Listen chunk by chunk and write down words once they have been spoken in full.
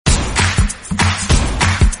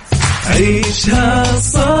عيشها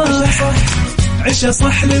صح عيشها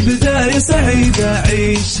صح لبداية سعيدة.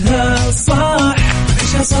 عيشها صح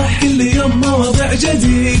عيشها صح كل يوم مواضيع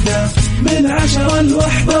جديدة من 10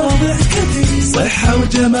 ل1 ضحك كثير صحة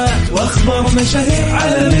وجمال وأخبار مشاهير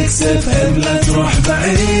على ميكس اف ام لا تروح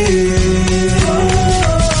بعيد.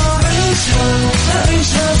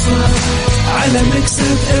 عيشها صح على ميكس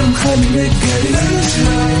اف ام خليك قريب.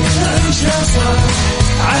 عيشها صح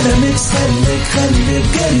على ميكس خليك قريب.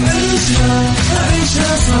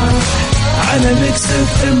 عيشها صح على ميكس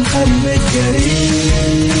اف ام خليك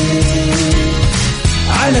قريب.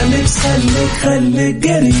 على ميكس خليك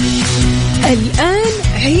قريب. الآن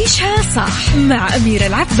عيشها صح مع أميرة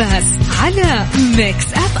العباس على ميكس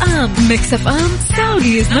اف ام. ميكس اف ام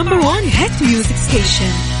سعوديز نمبر 1 هيت ميوزك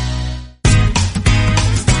ستيشن.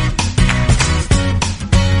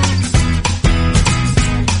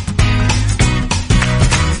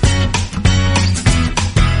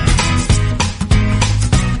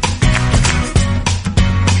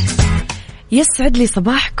 يسعد لي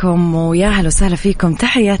صباحكم ويا هلا وسهلا فيكم.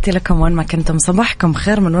 تحياتي لكم وين ما كنتم. صباحكم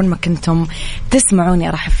خير من وين ما كنتم تسمعوني.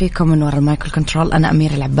 أرحب فيكم من وراء المايكل كنترول. أنا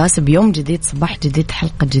أميرة العباس بيوم جديد، صباح جديد،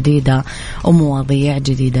 حلقة جديدة ومواضيع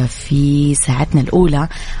جديدة. في ساعتنا الأولى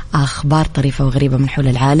أخبار طريفة وغريبة من حول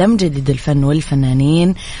العالم، جديد الفن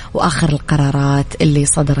والفنانين، وآخر القرارات اللي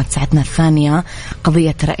صدرت. ساعتنا الثانية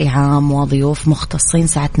قضية رأي عام وضيوف مختصين.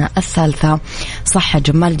 ساعتنا الثالثة صحة،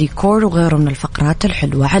 جمال، ديكور وغيره من الفقرات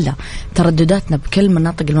الحلوة. على تردداتنا بكل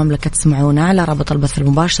مناطق المملكة تسمعونا على رابط البث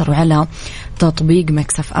المباشر وعلى تطبيق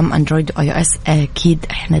ميكس اف ام اندرويد واي او اس. اكيد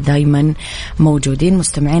احنا دايما موجودين.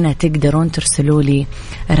 مستمعينا تقدرون ترسلوا لي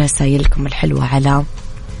رسائلكم الحلوة على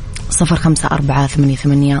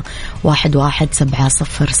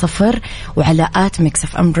 0548811700 وعلى ميكس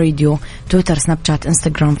اف ام راديو، تويتر، سناب شات،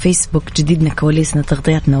 انستغرام، فيسبوك. جديدنا، كواليسنا،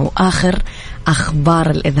 تغطياتنا، واخر اخبار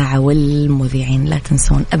الاذاعة والمذيعين. لا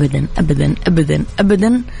تنسون ابدا ابدا ابدا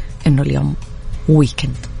ابدا انه اليوم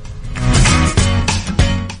ويكند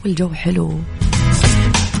والجو حلو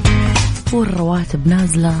والرواتب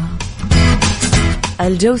نازلة،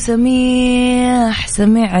 الجو سميح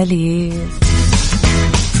عليه.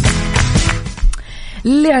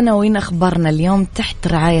 لعناوين أخبارنا اليوم: تحت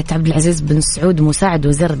رعاية عبد العزيز بن سعود مساعد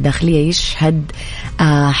وزير الداخلية يشهد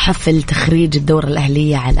حفل تخريج الدورة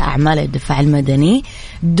الأهلية على أعمال الدفاع المدني.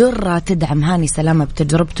 درة تدعم هاني سلامة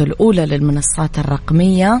بتجربته الأولى للمنصات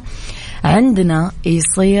الرقمية. عندنا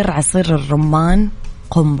يصير عصير الرمان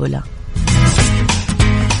قنبلة.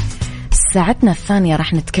 ساعتنا الثانية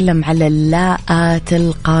راح نتكلم على اللاءات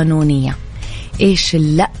القانونية. إيش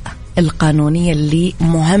اللاء القانونية اللي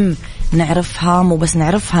مهم نعرفها، مو بس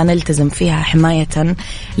نعرفها نلتزم فيها حماية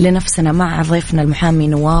لنفسنا، مع ضيفنا المحامي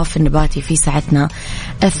نواف النباتي في ساعتنا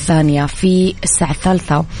الثانية. في الساعة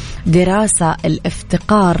الثالثة دراسة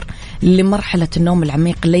الافتقار لمرحلة النوم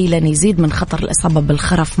العميق ليلا يزيد من خطر الإصابة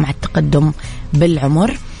بالخرف مع التقدم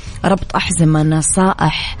بالعمر. ربط أحزمة،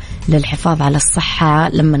 نصائح للحفاظ على الصحة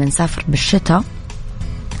لما نسافر بالشتاء،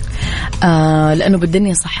 لأنه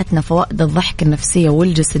بالدنيا صحتنا، فوائد الضحك النفسية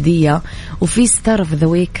والجسدية. وفي ستار اوف ذا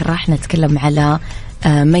ويك راح نتكلم على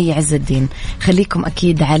مي عز الدين. خليكم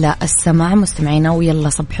أكيد على السماع مستمعينا، ويلا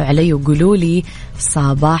صبحوا علي وقولوا لي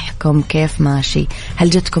صباحكم كيف ماشي. هل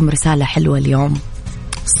جتكم رسالة حلوة اليوم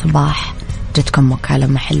الصباح؟ جتكم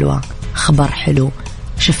مكالمة حلوة، خبر حلو،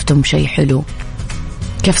 شفتم شيء حلو؟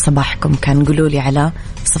 كيف صباحكم كان؟ قولوا لي على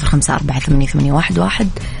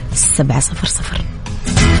 0548811700.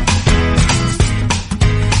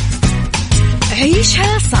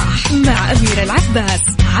 عيشها صح مع أميرة العباس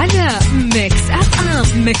على ميكس اف ام.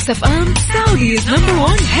 ميكس اف ام سعوديز نمبر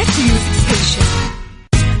 1 هيت ميوزك ستيشن.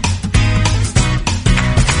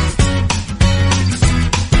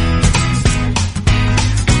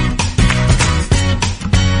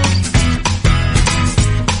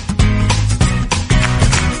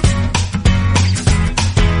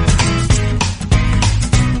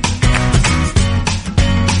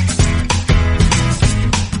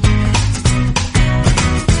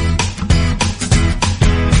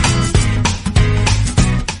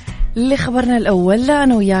 لخبرنا الأول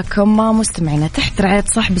أنا وياكم مستمعينا. تحت رعاية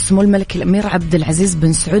صاحب السمو الملكي الأمير عبد العزيز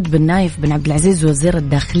بن سعود بن نايف بن عبد العزيز وزير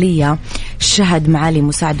الداخلية، شهد معالي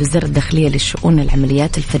مساعد وزير الداخلية للشؤون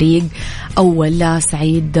العمليات الفريق أول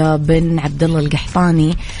سعيد بن عبد الله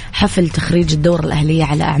القحطاني حفل تخريج الدورة الأهلية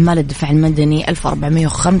على أعمال الدفاع المدني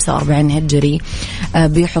 1445 هجري،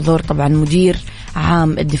 بحضور طبعا مدير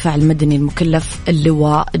عام الدفاع المدني المكلف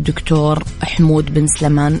اللواء الدكتور حمود بن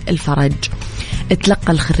سلمان الفرج.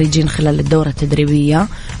 تلقى الخريجين خلال الدورة التدريبية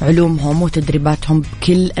علومهم وتدريباتهم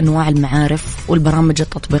بكل أنواع المعارف والبرامج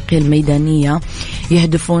التطبيقية الميدانية،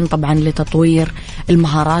 يهدفون طبعا لتطوير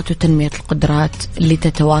المهارات وتنمية القدرات اللي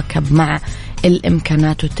تتواكب مع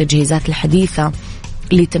الإمكانات والتجهيزات الحديثة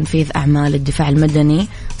لتنفيذ أعمال الدفاع المدني،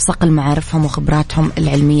 صقل معارفهم وخبراتهم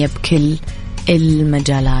العلمية بكل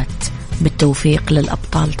المجالات. بالتوفيق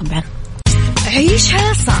للأبطال طبعا.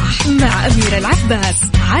 عيشها صح مع أميرة العباس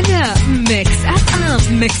على ميكس أف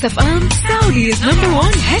أم. ميكس أف أم سعوديز نمبر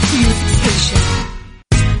 1 هيت ميوزك ستيشن.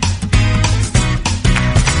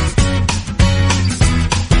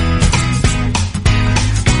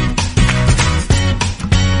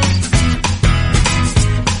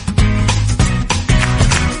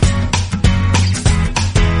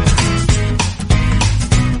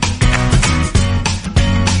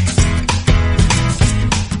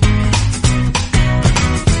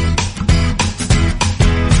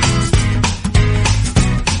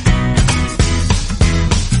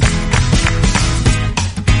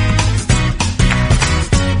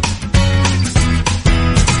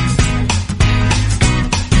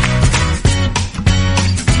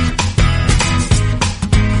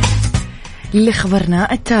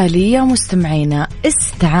 لخبرنا التالي يا مستمعينا،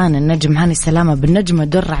 استعان النجم هاني سلامة بالنجمة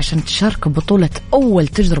درة عشان تشارك بطولة أول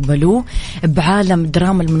تجربة له بعالم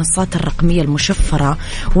دراما المنصات الرقمية المشفرة،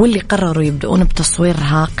 واللي قرروا يبدأون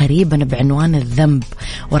بتصويرها قريبا بعنوان الذنب،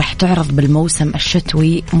 ورح تعرض بالموسم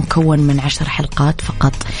الشتوي مكون من 10 حلقات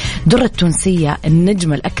فقط. درة التونسية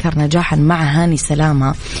النجمة الأكثر نجاحا مع هاني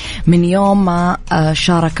سلامة من يوم ما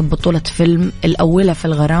شارك ببطولة فيلم الأولى في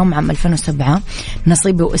الغرام عام 2007،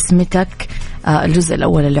 نصيبي واسمتك الجزء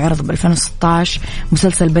الأول اللي عرض ب 2016،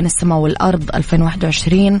 مسلسل بين السماء والأرض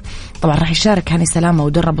 2021. طبعا راح يشارك هاني سلامة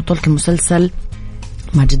ودرة بطولة المسلسل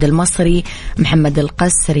ماجد المصري، محمد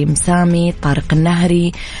القسري، مسامي، طارق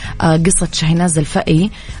النهري، قصة شاهيناز الفقي،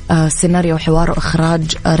 سيناريو وحوار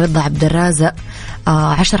وإخراج رضا عبد الرازق.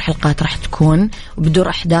 10 حلقات راح تكون وبدور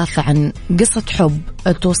أحداث عن قصة حب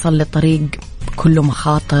توصل لطريق كله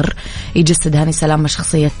مخاطر، يجسد هاني سلامة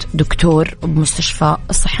شخصية دكتور بمستشفى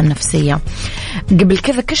الصحة النفسية. قبل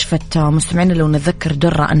كذا كشفت مستمعين لو نتذكر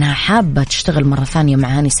درة أنها حابة تشتغل مرة ثانية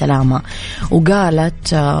مع هاني سلامة،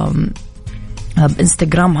 وقالت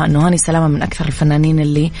بإنستغرامها أنه هاني سلامة من أكثر الفنانين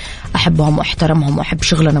اللي أحبهم وأحترمهم وأحب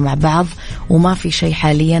شغلنا مع بعض، وما في شيء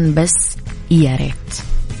حاليا بس يا ريت.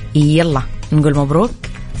 يلا نقول مبروك.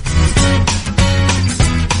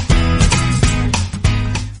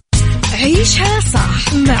 عيشها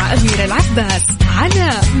صح مع أميرة العباس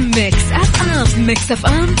على ميكس أف أم. ميكس أف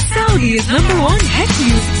أم سعوديز نمبر 1 هيت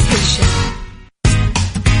ميوزك ستيشن.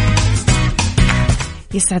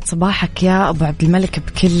 يسعد صباحك يا أبو عبد الملك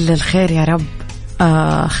بكل الخير يا رب.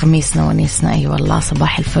 خميسنا ونيسنا، أي والله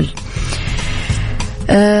صباح الفل.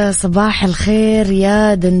 صباح الخير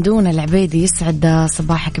يا دندون العبيدي، يسعد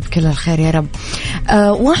صباحك بكل الخير يا رب.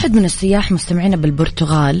 واحد من السياح مستمعين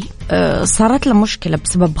بالبرتغال صارت له مشكلة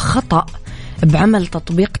بسبب خطأ بعمل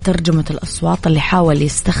تطبيق ترجمة الأصوات اللي حاول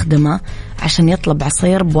يستخدمه عشان يطلب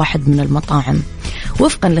عصير بواحد من المطاعم.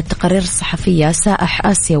 وفقا للتقارير الصحفية، سائح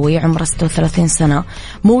آسيوي عمره 36 سنة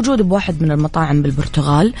موجود بواحد من المطاعم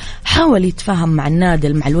بالبرتغال، حاول يتفاهم مع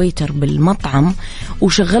النادل مع الويتر بالمطعم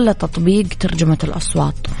وشغل له تطبيق ترجمة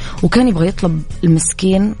الأصوات، وكان يبغى يطلب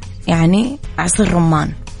المسكين يعني عصير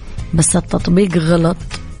رمان، بس التطبيق غلط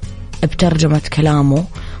بترجمة كلامه،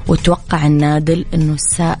 وتوقع النادل إنه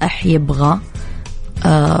السائح يبغى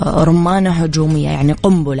رمانة هجومية يعني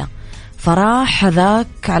قنبلة، فراح هذاك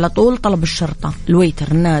على طول طلب الشرطة.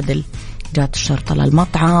 الويتر النادل جات الشرطة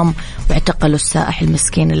للمطعم واعتقلوا السائح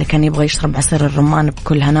المسكين اللي كان يبغى يشرب عصير الرمان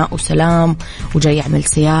بكل هناء وسلام وجاي يعمل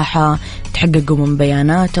سياحة. تحققوا من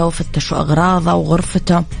بياناته وفتشوا أغراضه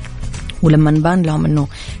وغرفته، ولما نبان لهم إنه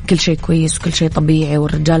كل شيء كويس وكل شيء طبيعي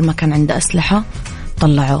والرجال ما كان عنده أسلحة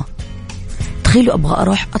طلعوه. تخيلوا أبغى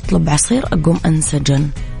أروح أطلب عصير أقوم أنسجن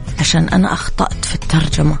عشان أنا أخطأت في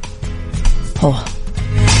الترجمة.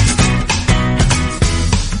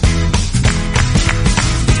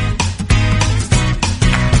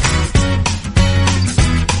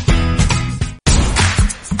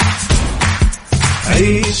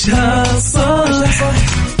 عيشها صح،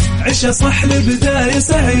 عيشها صح لبداية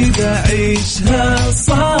سعيدة. عيشها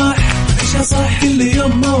صح، عيشها صح كل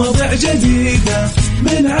يوم مواضيع جديدة،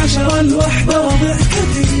 من 10 ل1 وضع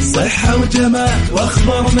كثير، صحة وجمال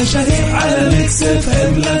واخبار مشاهير، على ميكس اف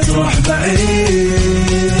ام لا تروح بعيد.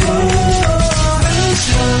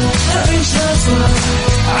 عيشها صح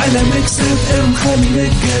على ميكس اف ام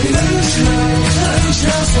خليك قريب.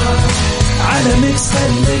 عيشها صح على ميكس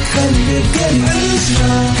خليك قريب.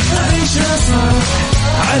 عيشها صح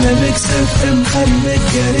على ميكس اف ام خليك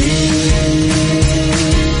قريب،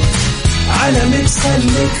 على ميكس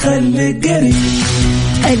خليك قريب.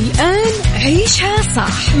 الآن عيشها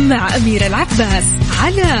صح مع أميرة العباس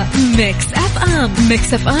على ميكس اف ام.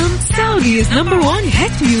 ميكس اف ام سعوديز نمبر 1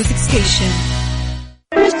 هيت ميوزك ستيشن.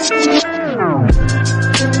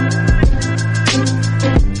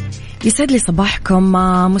 يسعد لي صباحكم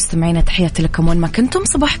مستمعينا، تحياتي لكم وين ما كنتم،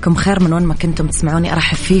 صباحكم خير من وين ما كنتم تسمعوني.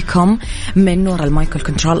 أرحب فيكم من نور المايكل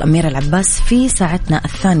كنترول أميرة العباس في ساعتنا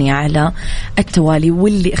الثانية على التوالي،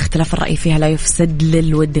 واللي اختلاف الرأي فيها لا يفسد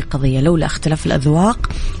للود قضية. لولا اختلاف الأذواق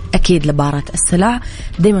أكيد لبارة السلع.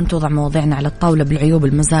 دايما توضع مواضيعنا على الطاولة بالعيوب،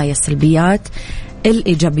 المزايا، السلبيات،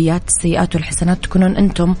 الإيجابيات، السيئات والحسنات، تكونون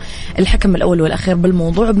أنتم الحكم الأول والأخير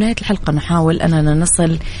بالموضوع. وبنهاية الحلقة نحاول أننا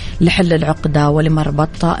نصل لحل العقدة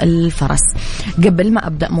ولمربط الفرس. قبل ما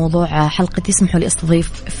أبدأ موضوع حلقتي اسمحوا لي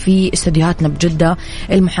أستضيف في استديوهاتنا بجدة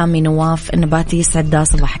المحامي نواف النباتي. يسعد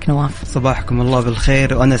صباحك نواف. صباحكم الله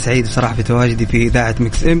بالخير، وأنا سعيد بصراحة بتواجدي في إذاعة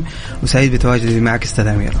ميكس ام، وسعيد بتواجدي معك أستاذ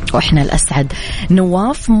أمير. وإحنا الأسعد.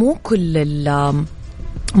 نواف،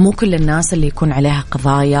 مو كل الناس اللي يكون عليها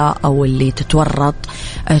قضايا أو اللي تتورط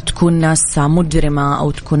تكون ناس مجرمة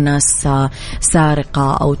أو تكون ناس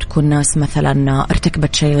سارقة أو تكون ناس مثلا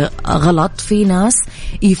ارتكبت شيء غلط. في ناس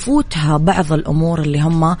يفوتها بعض الأمور اللي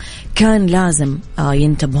هم كان لازم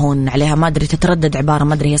ينتبهون عليها. ما أدري تتردد عبارة،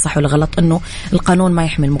 ما أدري هي صح ولا غلط، إنه القانون ما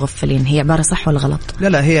يحمي المغفلين. هي عبارة صح ولا غلط؟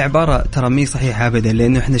 لا هي عبارة ترى مي صحيحة أبدا،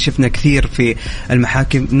 لأنه إحنا شفنا كثير في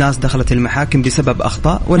المحاكم ناس دخلت المحاكم بسبب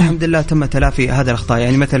أخطاء، والحمد لله تم تلافي هذه الأخطاء.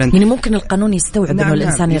 يعني مثلا ممكن القانون يستوعب إنه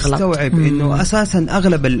الإنسان يغلط، يستوعب إنه أساسا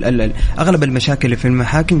أغلب المشاكل اللي في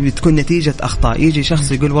المحاكم بتكون نتيجة أخطاء. يجي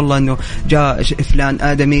شخص يقول والله إنه جاء فلان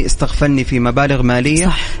آدمي استغفلني في مبالغ مالية،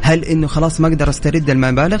 صح. هل إنه خلاص ما أقدر أسترد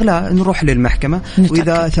المبالغ؟ لا، نروح للمحكمة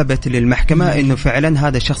وإذا ثبت للمحكمة إنه فعلا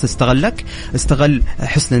هذا الشخص استغلك، استغل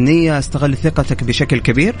حسن النية، استغل ثقتك بشكل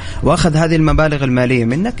كبير وأخذ هذه المبالغ المالية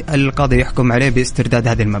منك، القاضي يحكم عليه باسترداد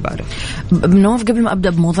هذه المبالغ. بنواف، قبل ما أبدأ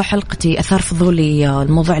بموضوع حلقتي أثار فضولي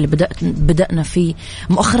الموضوع اللي بدأنا فيه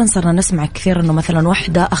مؤخرا. صرنا نسمع كثير أنه مثلا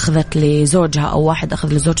واحدة أخذت لزوجها أو واحد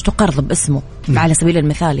أخذ لزوجته قرض باسمه على سبيل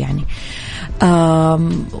المثال يعني،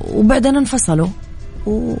 وبعدين انفصلوا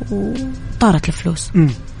وطارت الفلوس.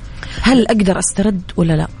 هل أقدر أسترد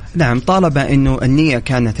ولا لا؟ نعم، طالما أنه النية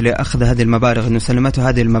كانت لأخذ هذه المبالغ، أنه سلمته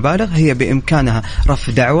هذه المبالغ، هي بإمكانها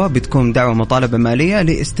رفع دعوة، بتكون دعوة مطالبة مالية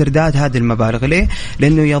لاسترداد هذه المبالغ. ليه؟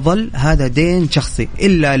 لأنه يظل هذا دين شخصي،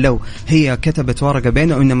 إلا لو هي كتبت ورقة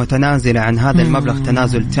بينه أنه متنازلة عن هذا المبلغ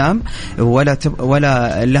تنازل تام،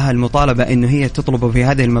 ولا لها المطالبة أنه هي تطلب في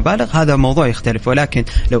هذه المبالغ، هذا موضوع يختلف. ولكن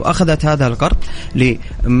لو أخذت هذا القرض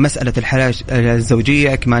لمسألة الحياة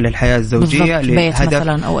الزوجية، إكمال الحياة الزوجية لهدف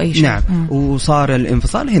مثلا أو أي شيء، نعم، وصار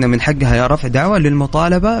الانفصال، من حقها يا رفع دعوة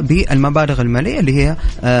للمطالبة بالمبالغ المالية اللي هي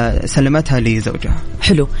سلمتها لزوجها.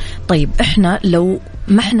 حلو. طيب إحنا لو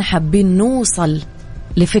ما إحنا حابين نوصل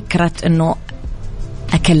لفكرة إنه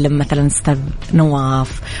أكلم مثلا أستاذ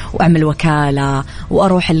نواف وأعمل وكالة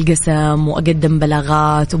وأروح القسم وأقدم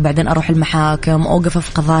بلاغات وبعدين أروح المحاكم وأوقف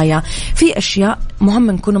في قضايا، في أشياء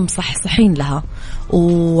مهم نكون مصحصحين لها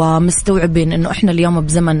ومستوعبين إنه إحنا اليوم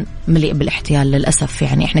بزمن مليء بالاحتيال للأسف.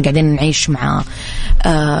 يعني إحنا قاعدين نعيش مع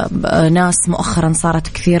ناس مؤخرا صارت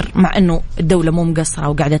كثير، مع إنه الدولة مو مقصرة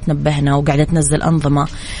وقاعدة تنبهنا وقاعدة تنزل أنظمة،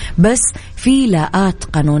 بس في لاءات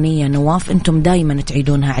قانونية نواف أنتم دايما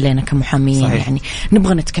تعيدونها علينا كمحامين. صحيح. يعني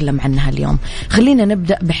نبغى نتكلم عنها اليوم. خلينا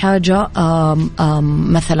نبدأ بحاجة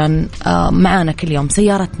مثلا معانا كل يوم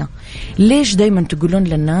سيارتنا. ليش دايما تقولون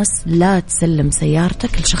للناس لا تسلم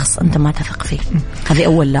سيارتك لشخص أنت ما تثق فيه؟ هذه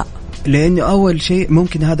أول لا. لأنه أول شيء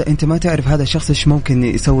ممكن هذا أنت ما تعرف هذا الشخص إيش ممكن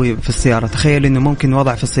يسوي في السيارة. تخيل إنه ممكن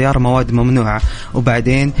وضع في السيارة مواد ممنوعة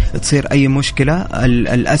وبعدين تصير أي مشكلة.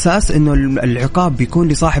 الأساس إنه العقاب بيكون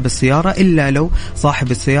لصاحب السيارة، إلا لو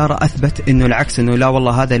صاحب السيارة أثبت إنه العكس، إنه لا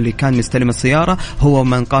والله هذا اللي كان مستلم السيارة هو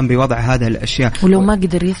من قام بوضع هذا الأشياء. ولو ما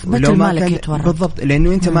قدر يثبت المالك يتورط. بالضبط،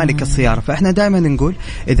 لأنه أنت مالك السيارة. فإحنا دائما نقول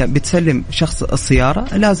إذا بتسلم شخص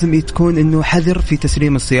السيارة لازم تكون إنه حذر في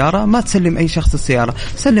تسليم السيارة. ما تسلم أي شخص السيارة،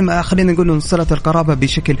 سلم خلينا نقول إنه صلة القرابة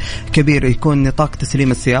بشكل كبير يكون نطاق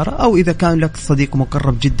تسليم السيارة. أو إذا كان لك صديق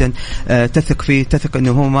مقرب جدا تثق فيه، تثق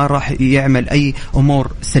إنه هو ما راح يعمل أي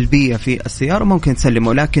أمور سلبية في السيارة، ممكن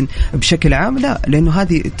تسلمه. لكن بشكل عام لا، لأنه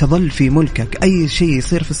هذه تظل في ملكك. أي شيء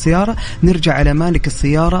يصير في السيارة نرجع على مالك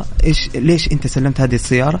السيارة، ليش أنت سلمت هذه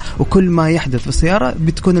السيارة، وكل ما يحدث في السيارة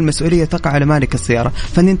بتكون المسؤولية تقع على مالك السيارة.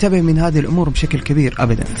 فننتبه من هذه الأمور بشكل كبير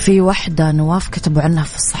أبدا. في وحدة نواف كتبوا عنها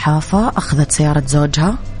في الصحافة أخذت سيارة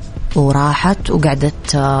زوجها وراحت وقعدت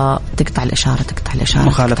تقطع الإشارة، تقطع الإشارة،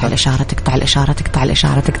 تقطع الإشارة، تقطع الإشارة، تقطع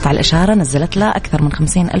الإشارة، تقطع الإشارة، نزلت لها أكثر من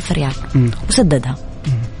 50,000 ريال وسددها.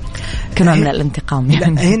 كنوع من الانتقام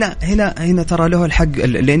يعني. هنا ترى له الحق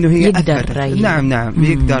لأنه هي يقدر نعم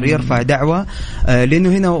يقدر يرفع دعوة، لأنه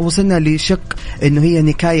هنا وصلنا لشق إنه هي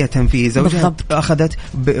نكاية في زوجها أخذت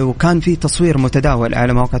وكان في تصوير متداول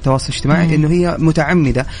على مواقع التواصل الاجتماعي إنه هي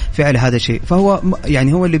متعمدة فعل هذا الشيء، فهو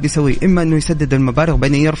يعني هو اللي بيسويه إما إنه يسدد المبالغ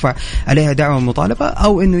بأنه يرفع عليها دعوة مطالبة،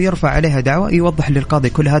 أو إنه يرفع عليها دعوة يوضح للقاضي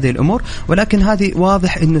كل هذه الأمور. ولكن هذه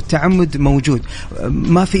واضح إنه التعمد موجود،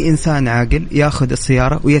 ما في إنسان عاقل يأخذ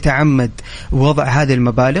السيارة ويتعمد وضع هذه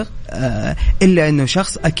المبالغ إلا إنه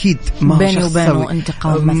شخص أكيد ما هو شخص سوي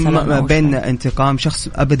انتقام مثلا بين انتقام، شخص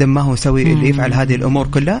أبدا ما هو سوي اللي يفعل هذه الأمور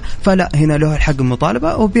كلها. فلا هنا له الحق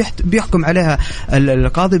المطالبة وبيحكم عليها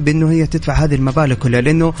القاضي بأنه هي تدفع هذه المبالغ كلها،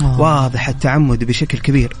 لأنه واضح التعمد بشكل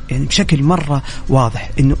كبير، يعني بشكل مرة واضح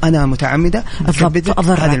إنه أنا متعمدة أثبت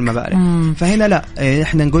هذه المبالغ. فهنا لا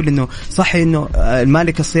إحنا نقول إنه صح إنه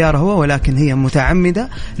المالك السيارة هو، ولكن هي متعمدة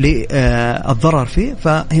للضرر فيه،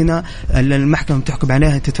 فهنا المحكمة تحكم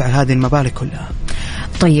عليها تدفع هذه المبالغ كلها.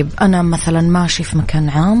 طيب أنا مثلا ماشي في مكان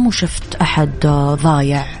عام وشفت أحد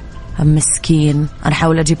ضايع مسكين، أنا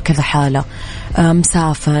حاول أجيب كذا حالة،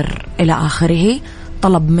 مسافر إلى آخره،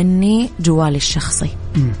 طلب مني جوالي الشخصي،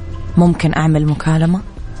 ممكن أعمل مكالمة؟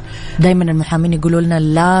 دايما المحامين يقولوا لنا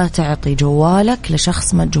لا تعطي جوالك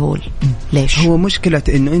لشخص مجهول. ليش؟ هو مشكلة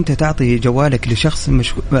إنه أنت تعطي جوالك لشخص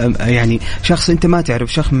يعني شخص أنت ما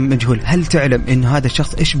تعرف، شخص مجهول. هل تعلم إنه هذا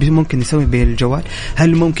الشخص إيش ممكن يسوي بالجوال؟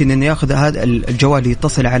 هل ممكن إنه يأخذ هذا الجوال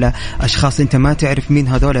يتصل على أشخاص أنت ما تعرف مين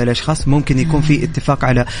هذول الأشخاص؟ ممكن يكون في اتفاق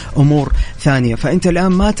على أمور ثانية، فأنت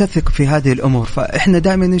الآن ما تثق في هذه الأمور. فإحنا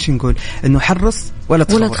دائما إيش نقول؟ إنه حرص ولا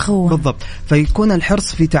تخون. بالضبط، فيكون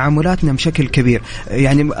الحرص في تعاملاتنا بشكل كبير.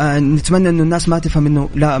 يعني نتمنى إنه الناس ما تفهم إنه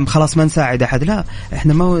لا خلاص ما نساعد أحد، لا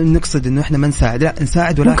إحنا ما نقصد إنه إحنا ما نساعد، لا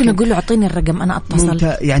نساعد، ولكن ممكن أقول له أعطيني الرقم أنا أتصل.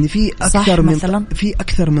 يعني في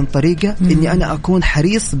أكثر من طريقة إني أنا أكون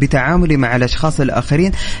حريص بتعاملي مع الأشخاص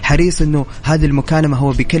الآخرين، حريص إنه هذه المكالمة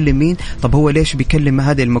هو بيكلم مين، طب هو ليش بيكلم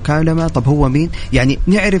هذه المكالمة، طب هو مين، يعني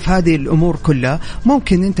نعرف هذه الأمور كلها.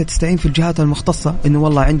 ممكن أنت تستعين في الجهات المختصة، إنه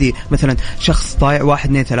والله عندي مثلا شخص ضايع 1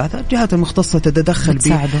 2 3، الجهات المختصة تتدخل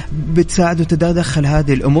بتساعده تتدخل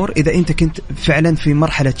هذه الأمور. إذا أنت كنت فعلا في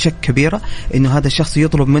مرحلة شك كبيرة إنه هذا الشخص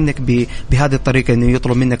يطلب منك بهذه الطريقة، إنه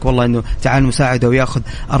يطلب منك والله إنه تعال مساعدة ويأخذ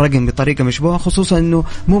الرقم بطريقة مشبوهة، خصوصا إنه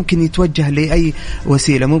ممكن يتوجه لأي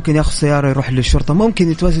وسيلة، ممكن يأخذ سيارة يروح للشرطة،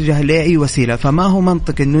 ممكن يتوجه لأي وسيلة. فما هو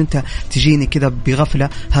منطق إنه أنت تجيني كذا بغفلة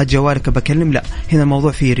هات جوالك بكلم، لا هنا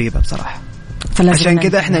الموضوع فيه ريبة بصراحة. عشان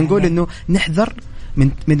كذا إحنا نقول إنه نحذر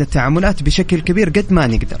من التعاملات بشكل كبير قد ما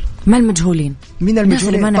نقدر. ما المجهولين من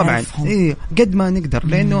المجهولين طبعا قد ما نقدر،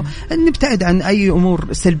 لأنه نبتعد عن أي أمور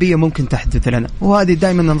سلبية ممكن تحدث لنا، وهذه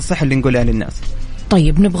دائما النصيحة اللي نقولها للناس.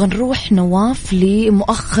 طيب نبغى نروح نواف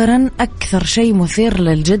لمؤخرا أكثر شيء مثير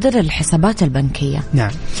للجدل، الحسابات البنكية.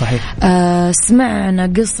 نعم صحيح.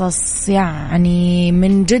 سمعنا قصص يعني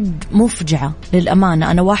من جد مفجعة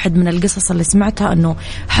للأمانة. أنا واحد من القصص اللي سمعتها أنه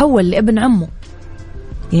حول لابن عمه،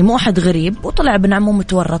 يعني مو أحد غريب، وطلع ابن عمه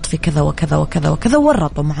متورط في كذا وكذا وكذا وكذا،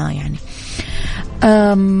 ورطوا معاه يعني.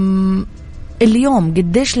 اليوم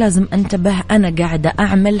قديش لازم انتبه أنا قاعدة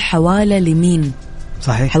أعمل حوالة لمين؟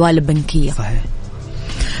 صحيح، حوالة بنكية. صحيح،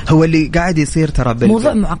 هو اللي قاعد يصير ترى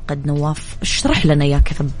موضوع معقد. نواف اشرح لنا اياه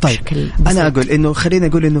كذا بشكل بسيط. انا اقول انه خلينا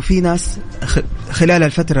نقول انه في ناس خلال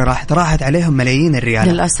الفتره راحت عليهم ملايين الريالات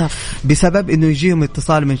للاسف، بسبب انه يجيهم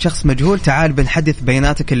اتصال من شخص مجهول، تعال بنحدث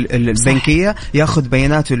بياناتك البنكيه، ياخذ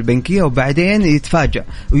بياناته البنكيه وبعدين يتفاجأ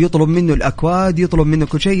ويطلب منه الاكواد، يطلب منه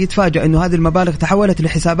كل شيء، يتفاجأ انه هذه المبالغ تحولت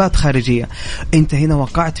لحسابات خارجيه. انت هنا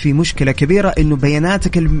وقعت في مشكله كبيره، انه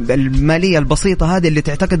بياناتك الماليه البسيطه هذه اللي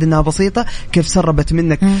تعتقد انها بسيطه كيف سربت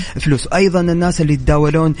منك فلوس. أيضا الناس اللي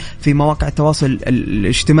يتداولون في مواقع التواصل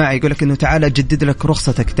الاجتماعي يقول لك إنه تعال أجدد لك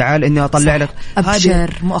رخصتك، تعال إني أطلع لك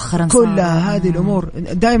أبشر مؤخرا كلها هذه الأمور.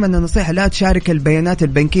 دائما النصيحة لا تشارك البيانات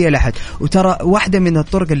البنكية لأحد. وترى واحدة من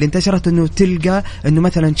الطرق اللي انتشرت إنه تلقى إنه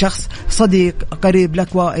مثلا شخص صديق قريب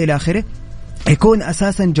لك وإلى آخره يكون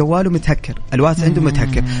أساسا جواله متهكر، الواتس عنده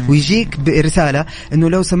متهكر، ويجيك برسالة إنه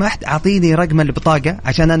لو سمحت أعطيني رقم البطاقة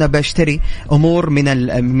عشان أنا بشتري أمور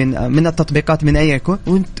من التطبيقات من أي يكون،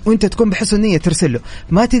 وأنت تكون بحسن نية ترسله،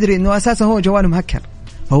 ما تدري إنه أساسا هو جواله مهكر.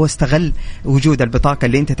 هو استغل وجود البطاقة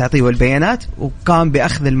اللي أنت تعطيه والبيانات، وقام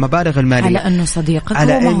بأخذ المبالغ المالية على أنه صديقك،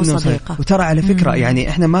 على هو ما هو صديقك. وترى على فكرة يعني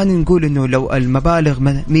إحنا ما نقول إنه لو المبالغ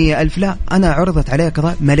 100,000، لا، أنا عرضت عليه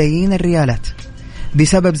قضاء ملايين الريالات،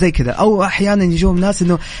 بسبب زي كذا. أو أحيانا يجوهم ناس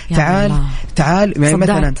إنه تعال يعني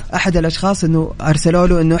مثلا أحد الأشخاص إنه أرسلوا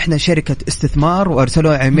له إنه إحنا شركة استثمار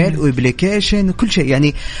وأرسلوا إيميل وإبليكيشن وكل شيء.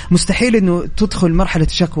 يعني مستحيل إنه تدخل مرحلة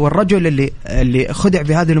الشك. والرجل اللي خدع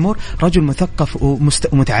بهذه الأمور رجل مثقف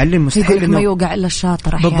ومتعلم، مستحيل إنه ما يوقع إلا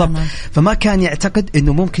الشاطر أحيانا. بالضبط. فما كان يعتقد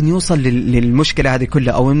إنه ممكن يوصل للمشكلة هذه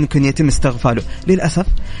كلها أو ممكن يتم استغفاله. للأسف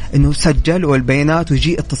إنه سجل والبيانات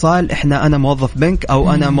ويجي اتصال أنا موظف بنك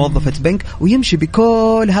أو أنا موظفة بنك ويمشي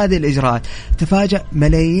بكل هذه الإجراءات. تفاجأ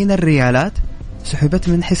ملايين الريالات سحبت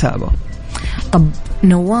من حسابه. طب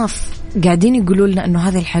نواف، قاعدين يقولوا لنا إنه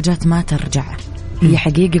هذه الحاجات ما ترجع، هي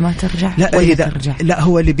حقيقي ما ترجع؟ لا ترجع. لا،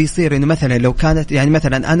 هو اللي بيصير إنه مثلا لو كانت يعني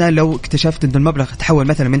مثلا أنا لو اكتشفت إنه المبلغ تحول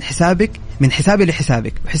مثلا من حسابي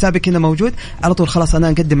لحسابك وحسابك هنا موجود، على طول خلاص أنا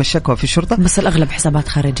أقدم الشكوى في الشرطة. بس الأغلب حسابات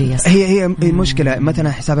خارجية. هي المشكلة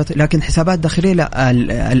مثلا حسابات، لكن حسابات داخلية لا.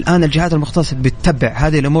 الآن الجهات المختصة بتتبع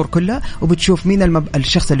هذه الأمور كلها وبتشوف مين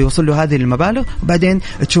الشخص اللي وصل له هذه المبالغ، وبعدين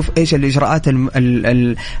تشوف إيش الإجراءات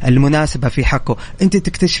المناسبة في حقه. أنت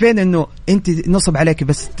تكتشفين إنه أنت نصب عليك،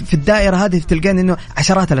 بس في الدائرة هذه تلقين إنه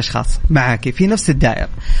عشرات الأشخاص معاك في نفس الدائرة.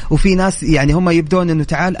 وفي ناس يعني هم يبدون إنه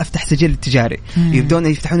تعال أفتح سجل تجاري، يبدون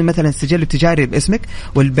يفتحون مثلا السجل التجاري باسمك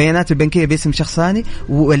والبيانات البنكية باسم شخص ثاني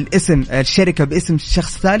والاسم الشركة باسم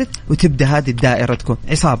شخص ثالث، وتبدأ هذه الدائرة تكون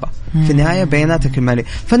عصابة في النهاية بياناتك المالية.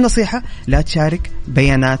 فالنصيحة لا تشارك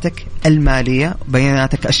بياناتك المالية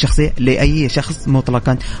بياناتك الشخصية لأي شخص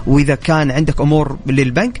مطلقا. وإذا كان عندك أمور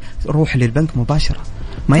للبنك روح للبنك مباشرة،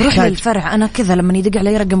 ما يروح للفرع. أنا كذا لما يدق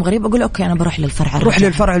علي رقم غريب أقول أوكي أنا بروح للفرع. روح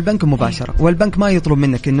للفرع البنك مباشرة. والبنك ما يطلب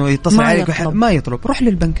منك إنه يتصل عليك، ما يطلب. روح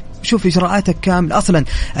للبنك شوف إجراءاتك كامل. أصلا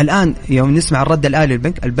الآن يوم نسمع الرد الآلي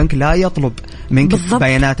البنك لا يطلب منك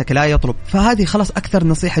بياناتك، لا يطلب. فهذه خلاص أكثر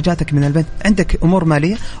نصيحة جاتك من البنك. عندك أمور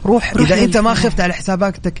مالية روح إذا أنت ما خفت على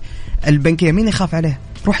حساباتك البنكية مين يخاف عليها؟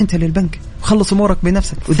 روح أنت للبنك وخلص أمورك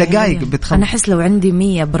بنفسك ودقائق بتخلص. أنا أحس لو عندي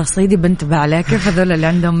 100 برصيدي بنتبع عليها. كيف هذول اللي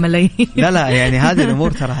عندهم ملايين؟ لا يعني هذه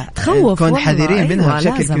الأمور ترى تخوف، كون حذرين منها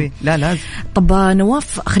بشكل لازم. كبير. لا لازم. طب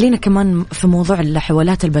نواف، خلينا كمان في موضوع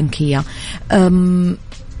الحوالات البنكية.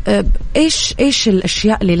 إيش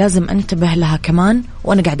الأشياء اللي لازم أنتبه لها كمان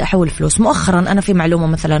وأنا قاعد أحول فلوس؟ مؤخرا أنا في معلومة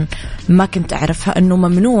مثلا ما كنت أعرفها، أنه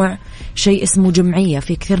ممنوع شيء اسمه جمعية.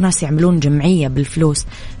 في كثير ناس يعملون جمعية بالفلوس،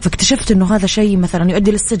 فاكتشفت أنه هذا شيء مثلا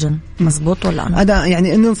يؤدي للسجن. مزبوط ولا أنا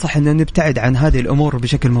يعني ننصح أنه نبتعد عن هذه الأمور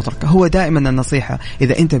بشكل مطلق. هو دائما النصيحة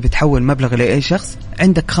إذا أنت بتحول مبلغ لأي شخص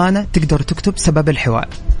عندك خانة تقدر تكتب سبب الحوال.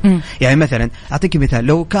 يعني مثلا أعطيك مثال،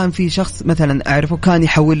 لو كان في شخص مثلا أعرفه كان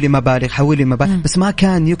يحول لي مبالغ بس ما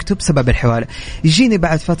كان يكتب سبب الحوالة، يجيني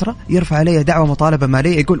بعد فترة يرفع علي دعوة مطالبة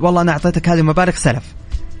مالية يقول والله أنا أعطيتك هذه المبالغ سلف.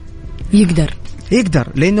 يقدر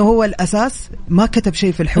لأنه هو الأساس ما كتب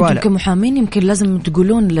شيء في الحوالة. أنتم كمحامين يمكن لازم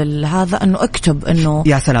تقولون لهذا أنه اكتب أنه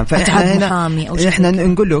يا سلام. فإحنا هنا إحنا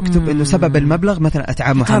نقول له اكتب إنه سبب المبلغ مثلا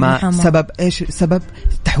أتعاب محاماة. سبب إيش سبب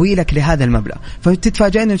تحويلك لهذا المبلغ.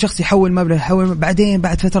 فتتفاجئ إنه شخص يحول مبلغ بعدين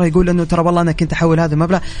بعد فترة يقول إنه ترى والله أنا كنت أحول هذا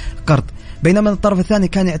المبلغ قرض، بينما الطرف الثاني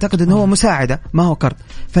كان يعتقد إنه هو مساعدة ما هو قرض.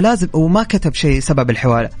 فلازم وما كتب شيء سبب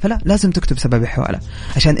الحوالة، فلا لازم تكتب سبب الحوالة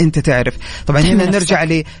عشان أنت تعرف. طبعا هنا نرجع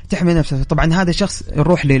لتحمي نفسك. طبعا هذا الشخص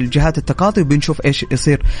نروح للجهات التقاضي وبنشوف إيش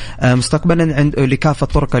يصير مستقبلا عند لكافة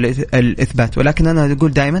طرق الإثبات. ولكن أنا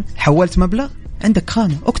أقول دائما حولت مبلغ عندك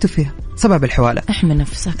خانة اكتب فيها سبب الحوالة.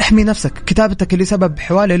 احمي نفسك. كتابتك اللي سبب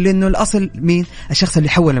حوالة، لأنه الأصل مين؟ الشخص اللي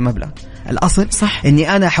حول المبلغ. الأصل صح.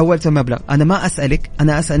 إني أنا حولت مبلغ، أنا ما أسألك،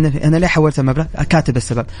 أنا أسأل أنا ليه حولت المبلغ، كاتب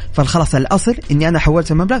السبب. فالخلاص الأصل إني أنا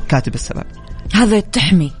حولت المبلغ كاتب السبب. هذا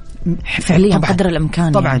تحمي فعليا قدر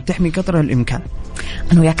الإمكان. طبعا يعني. تحمي قدر الإمكان.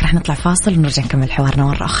 أنا وياك رح نطلع فاصل ونرجع نكمل حوارنا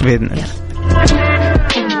مرة أخرى بإذن الله.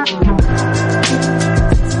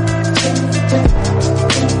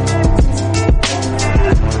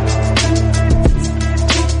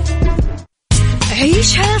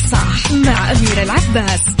 عيشها صح مع أميرة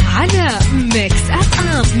العباس على ميكس أف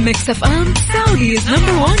أم. ميكس أف أم سعوديز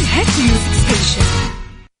نمبر 1 هيت ميوزك ستيشن.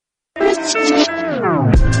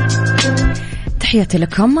 تحياتي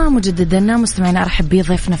لكم مجددا مستمعينا. أرحب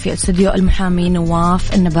بضيفنا في استوديو المحامي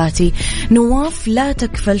نواف النباتي. نواف، لا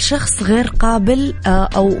تكفل شخص غير قابل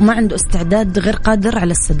أو ما عنده استعداد غير قادر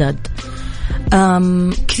على السداد.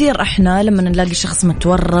 كثير احنا لما نلاقي شخص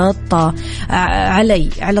متورط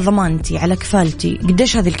على ضمانتي على كفالتي،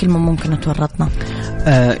 قديش هذه الكلمة ممكن تورطنا؟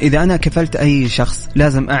 إذا أنا كفلت أي شخص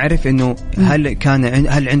لازم أعرف إنه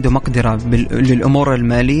هل عنده مقدرة للأمور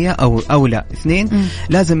المالية أو لا. 2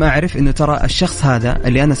 لازم أعرف إنه ترى الشخص هذا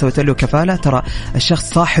اللي أنا سويت له كفالة ترى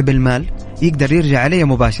الشخص صاحب المال يقدر يرجع علي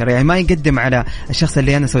مباشرة. يعني ما يقدم على الشخص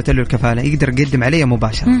اللي أنا سويت له الكفالة، يقدر يقدم علي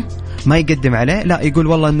مباشرة. ما يقدم عليه، لا يقول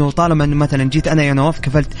والله إنه طالما إنه مثلا جيت أنا يا نواف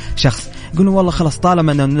كفلت شخص، يقول والله خلاص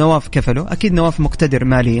طالما إنه نواف كفله، أكيد نواف مقتدر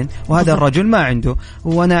ماليا وهذا الرجل ما عنده،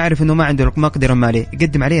 وأنا أعرف إنه ما عنده مقدرة مالية،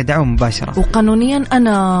 يقدم علي دعوة مباشرة. وقانونيا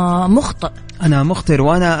أنا مخطئ، أنا مخطر،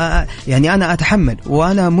 وأنا يعني أنا أتحمل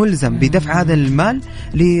وأنا ملزم بدفع هذا المال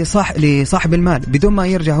لصاحب المال بدون ما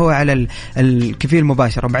يرجع هو على الكفيل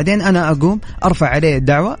مباشرة. بعدين أنا أقوم أرفع عليه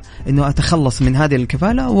الدعوة إنه أتخلص من هذه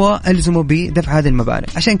الكفالة وألزمه بدفع هذه المبالغ.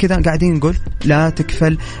 عشان كذا قاعدين نقول لا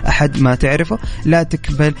تكفل أحد ما تعرفه، لا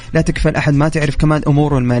تكفل أحد ما تعرف كمان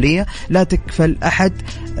أموره المالية، لا تكفل أحد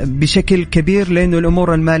بشكل كبير، لأنه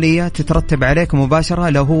الأمور المالية تترتب عليك مباشرة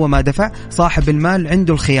لو هو ما دفع. صاحب المال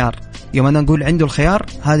عنده الخيار، يوم أنا نقول عنده الخيار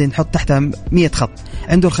هذه نحط تحتها 100 خط.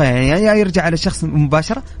 عنده الخيار يعني يا يرجع على الشخص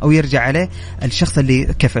مباشرة أو يرجع عليه الشخص اللي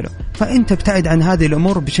كفله. فأنت ابتعد عن هذه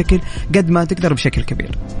الأمور بشكل قد ما تقدر بشكل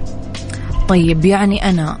كبير. طيب يعني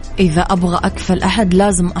أنا إذا أبغى أكفل أحد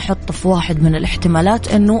لازم أحط في واحد من الاحتمالات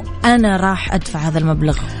إنه أنا راح أدفع هذا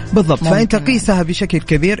المبلغ بالضبط. فأنت قيسها بشكل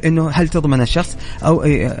كبير إنه هل تضمن الشخص أو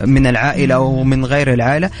من العائلة أو من غير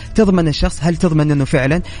العائلة، تضمن الشخص، هل تضمن إنه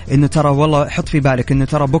فعلا إنه ترى والله حط في بالك إنه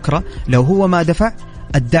ترى بكرة لو هو ما دفع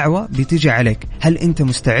الدعوة بتيجي عليك، هل أنت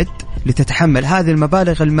مستعد لتتحمل هذه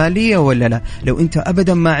المبالغ المالية ولا لا؟ لو أنت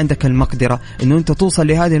أبدا ما عندك المقدرة أنه أنت توصل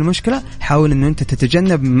لهذه المشكلة، حاول أنه أنت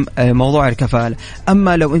تتجنب موضوع الكفالة.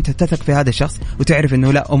 أما لو أنت تثق في هذا الشخص وتعرف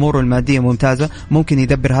أنه لا أموره المادية ممتازة، ممكن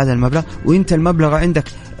يدبر هذا المبلغ، وأنت المبلغ عندك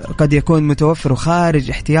قد يكون متوفر وخارج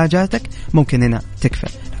احتياجاتك، ممكن هنا تكفل.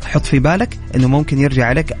 حط في بالك أنه ممكن يرجع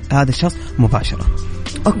عليك هذا الشخص مباشرة.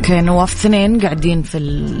 أوكي نواف، اثنين قاعدين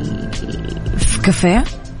في كافيه،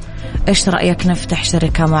 إيش رأيك نفتح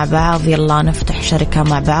شركة مع بعض؟ يلا نفتح شركة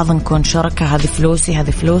مع بعض، نكون شركة، هذه فلوسي هذه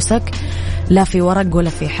فلوسك، لا في ورق ولا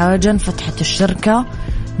في حاجة. فتحت الشركة،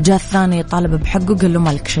 جاء الثاني يطالب بحقه، قال له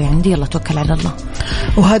مالك شيء عندي، يلا توكل على الله.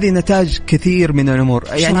 وهذه نتاج كثير من الأمور.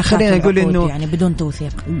 يعني خلينا نقول إنه يعني بدون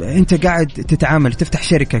توثيق أنت قاعد تتعامل تفتح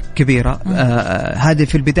شركة كبيرة، هذه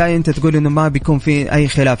في البداية أنت تقول إنه ما بيكون في أي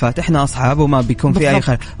خلافات، إحنا أصحاب وما بيكون في أي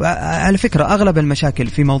خلاف. على فكرة أغلب المشاكل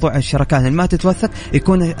في موضوع الشركات اللي ما تتوثق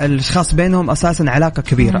يكون الأشخاص بينهم أساسا علاقة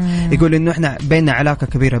كبيرة، يقول إنه إحنا بيننا علاقة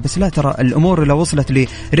كبيرة، بس لا، ترى الأمور لو وصلت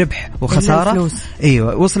لربح وخسارة،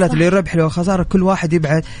 أيوة وصلت لربح وخسارة، كل واحد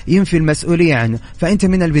يبعد ينفي المسؤولية عنه. فأنت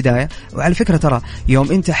من البداية، وعلى فكرة ترى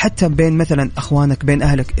يوم أنت حتى بين مثلا أخوانك بين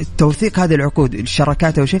أهلك، التوثيق هذه العقود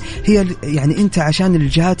الشراكات أو شيء، هي يعني أنت عشان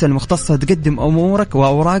الجهات المختصة تقدم أمورك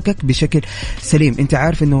وأوراقك بشكل سليم، أنت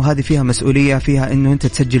عارف أنه هذه فيها مسؤولية، فيها أنه أنت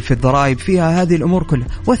تسجل في الضرائب، فيها هذه الأمور كلها.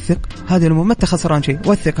 وثق هذه الأمور، ما تخسران شيء،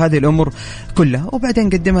 وثق هذه الأمور كلها وبعدين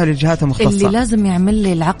قدمها للجهات المختصة. اللي لازم يعمل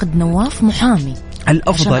لي العقد نواف محامي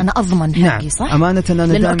الأفضل عشان أنا أضمن حقي. نعم. صح؟ أمانة أنا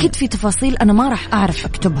لأنه أكيد في تفاصيل أنا ما راح أعرف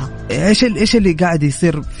أكتبها. إيش اللي قاعد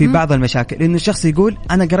يصير في بعض المشاكل، إنه الشخص يقول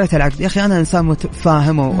أنا قرأت العقد، يا أخي أنا إنسان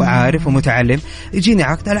فاهم وعارف ومتعلم، يجيني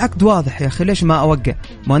عقد، العقد واضح يا أخي، ليش ما أوقع؟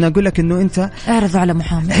 ما أنا أقول لك إنه أنت اعرضوا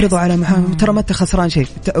على محامي، ترى ما أنت خسران شيء.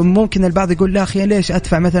 ممكن البعض يقول لا أخي ليش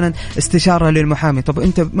أدفع مثلا استشارة للمحامي؟ طب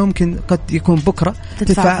أنت ممكن قد يكون بكرة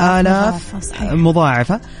تدفع آلاف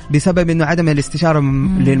مضاعفة بسبب إنه عدم الاستشارة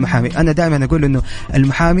للمحامي. أنا دائما أقول إنه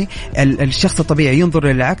المحامي الشخص الطبيعي ينظر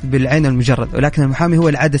للعقد بالعين المجرد، ولكن المحامي هو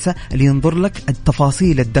العدسة اللي ينظر لك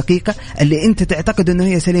التفاصيل الدقيقة اللي أنت تعتقد إنه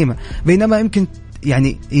هي سليمة، بينما يمكن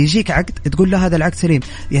يعني يجيك عقد تقول له هذا العقد سليم.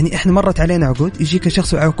 يعني إحنا مرت علينا عقود، يجيك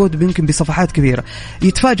شخص عقود يمكن بصفحات كبيرة،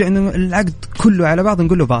 يتفاجأ إنه العقد كله على بعض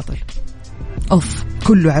نقول له باطل،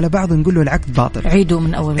 كله على بعض نقول له العقد باطل،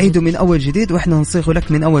 عيدوا من أول جديد وإحنا نصيغه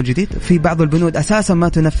لك من أول جديد. في بعض البنود أساسا ما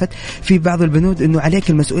تنفذ، في بعض البنود إنه عليك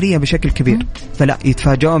المسؤولية بشكل كبير، فلا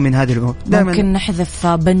يتفاجئوا من هذه الأمور. ممكن نحذف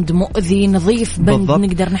بند مؤذي، نضيف بند بالضبط.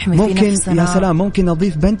 نقدر نحمي فيه نفسنا. يا سلام، ممكن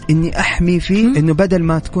نضيف بند إني أحمي فيه إنه بدل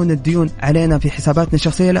ما تكون الديون علينا في حساباتنا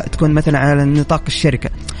الشخصية، لا تكون مثلا على نطاق الشركة.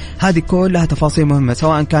 هذه كلها تفاصيل مهمة،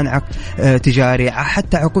 سواء كان عقد تجاري،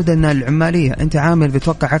 حتى عقودنا العمالية. أنت عامل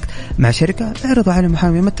بتوقع عقد مع شركة، اعرضه على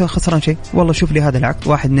المحامي، متى خسران شيء، والله شوف لي هذا العقد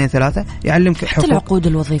 1 2 3 يعلمك حتى العقود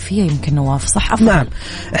الوظيفية يمكن نواف صح أفضل. نعم،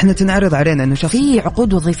 احنا تنعرض علينا انه شخص في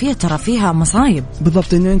عقود وظيفية ترى فيها مصايب.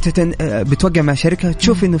 بالضبط، انه انت بتوقع مع شركة،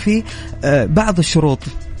 تشوف انه في بعض الشروط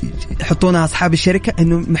يحطونها أصحاب الشركة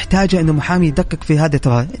إنه محتاجة إنه محامي يدقق في هذا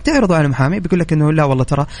التفاصيل. تعرضوا على المحامي بيقول لك إنه لا والله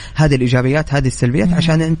ترى هذه الإيجابيات هذه السلبيات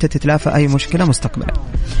عشان أنت تتلافى أي مشكلة مستقبلا.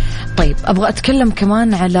 طيب أبغى أتكلم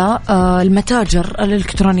كمان على المتاجر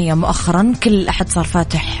الإلكترونية. مؤخرا كل أحد صار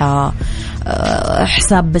فاتح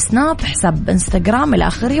حساب بسناب، حساب انستغرام إلى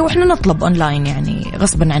آخره، وإحنا نطلب أونلاين يعني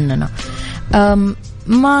غصبا عننا.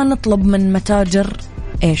 ما نطلب من متاجر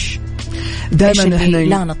إيش؟ دائما احنا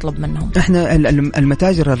لا نطلب منهم. احنا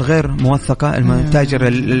المتاجر الغير موثقة، المتاجر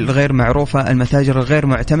الغير معروفة، المتاجر الغير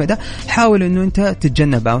معتمدة، حاول انه انت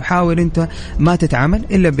تتجنبها، وحاول انت ما تتعامل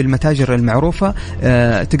الا بالمتاجر المعروفة.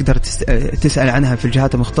 تقدر تسأل عنها في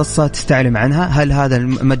الجهات المختصة، تستعلم عنها هل هذا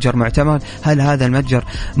المتجر معتمد، هل هذا المتجر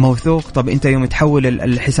موثوق. طب انت يوم تحول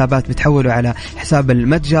الحسابات بتحوله على حساب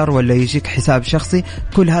المتجر ولا يجيك حساب شخصي؟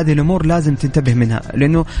 كل هذه الامور لازم تنتبه منها،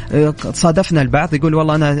 لانه صادفنا البعض يقول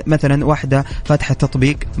والله انا مثلا واحدة فاتحة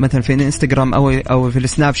تطبيق مثلا في انستغرام او في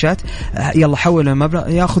السناب شات، يلا حول المبلغ،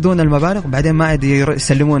 ياخذون المبالغ وبعدين ما عاد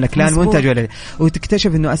يسلمون لك لا المنتج ولا،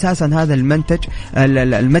 وتكتشف انه اساسا هذا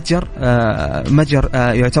المتجر متجر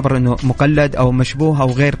يعتبر انه مقلد او مشبوه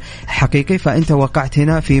او غير حقيقي، فانت وقعت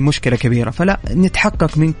هنا في مشكلة كبيرة. فلا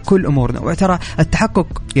نتحقق من كل امورنا، وترى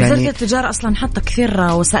التحقق يعني وزارة التجارة اصلا حاطة كثير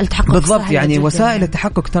وسائل تحقق بالضبط، يعني وسائل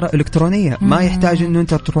التحقق ترى الكترونية، ما يحتاج انه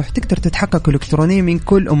انت تروح، تقدر تتحقق الكترونيا من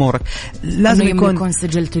كل امورك. لازم يكون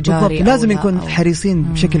سجل تجاري، لازم نكون حريصين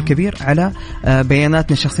بشكل كبير على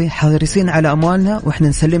بياناتنا الشخصية، حريصين على اموالنا واحنا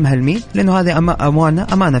نسلمها لمين، لانه هذه اموالنا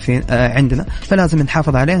امانة في عندنا، فلازم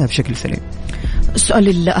نحافظ عليها بشكل سليم. السؤال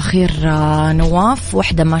الأخير نواف،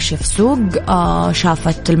 وحدة ماشية في سوق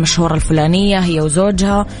شافت المشهورة الفلانية هي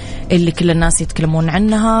وزوجها اللي كل الناس يتكلمون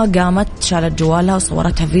عنها، قامت شالت جوالها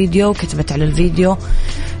وصورتها فيديو وكتبت على الفيديو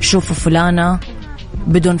شوفوا فلانة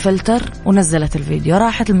بدون فلتر، ونزلت الفيديو.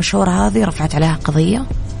 راحت المشهورة هذه رفعت عليها قضية،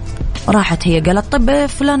 راحت هي قالت طب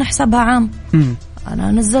فلانة حسابها عام،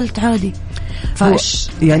 أنا نزلت عادي.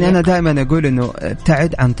 يعني أنا دائما أقول إنه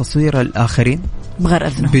ابتعد عن تصوير الآخرين بغير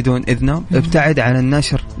إذنه، بدون إذنه، ابتعد عن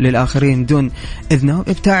النشر للآخرين دون إذنه،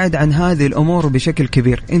 ابتعد عن هذه الأمور بشكل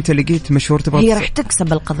كبير. أنت لقيت مشهور تبغى، هي رح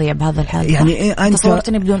تكسب القضية بهذا الحال. يعني إيه؟ أنت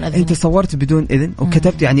صورتني بدون إذن، أنت صورت بدون إذن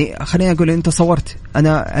وكتبت، يعني خليني أقول أنت صورت،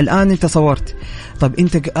 أنا الآن أنت صورت، طب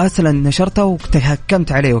أنت أصلا نشرته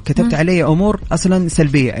وتهكمت عليه وكتبت عليه أمور أصلا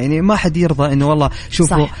سلبية، يعني ما حد يرضى إنه والله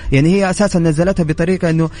شوفوا صح. يعني هي أساسا نزلتها بطريقة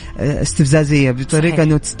إنه استفزازية، بطريقة صحيح.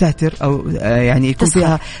 إنه تستهتر أو يعني يكون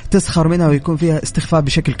فيها تسخر منها ويكون فيها استخفاف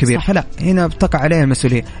بشكل كبير صح. فلا هنا بتقع عليها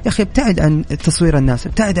المسؤولية. يا أخي ابتعد عن تصوير الناس،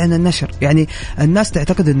 ابتعد عن النشر. يعني الناس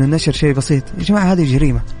تعتقد إنه النشر شيء بسيط، يا جماعة هذه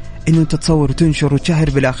جريمة، إنه أنت تصور وتنشر وتشهر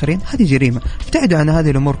بالآخرين، هذه جريمة. ابتعدوا عن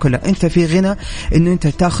هذه الأمور كلها. أنت في غنى إنه أنت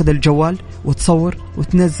تأخذ الجوال وتصور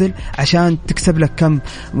وتنزل عشان تكسب لك كم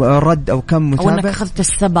رد أو كم متابع، أو أنك أخذت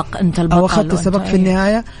السبق أنت البطل، أو أخذت السبق في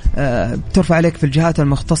النهاية بترفع عليك في الجهات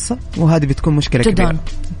المختصة، وهذه بتكون مشكلة كبيرة.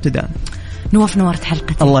 تدان. نواف نورت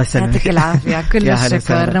حلقتي، الله يسلمك، يعطيك العافية. كل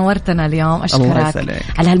الشكر، نورتنا اليوم. أشكرك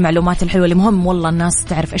على هالمعلومات الحلوة اللي مهم والله الناس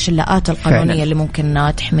تعرف إيش اللآت القانونية فعلا اللي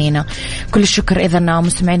ممكن تحمينا. كل الشكر إذا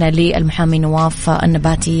مستمعينا للمحامي نواف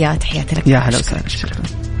النباتي، تحياتي لك. يا هلا وسهلا. شكرا.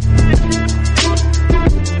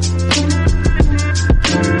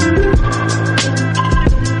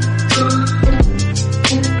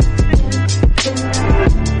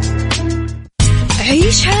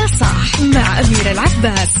 عيشها صح مع أميرة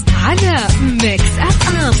العباس على ميكس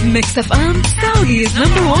أف أم. ميكس أف أم سعوديز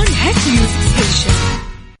نمبر 1 هيت ميوزك ستيشن.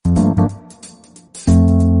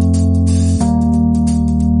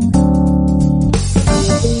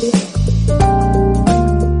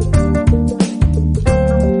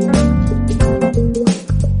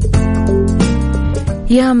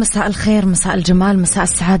 يا مساء الخير، مساء الجمال، مساء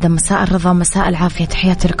السعادة، مساء الرضا، مساء العافية.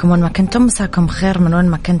 تحياتي لكم وين ما كنتم، مساكم خير من وين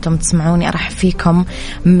ما كنتم تسمعوني. أرحب فيكم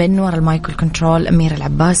من وراء المايكل كنترول أميرة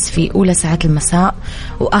العباس في أولى ساعات المساء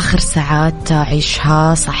وآخر ساعات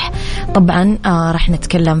عيشها صح. طبعا راح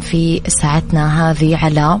نتكلم في ساعتنا هذه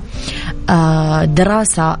على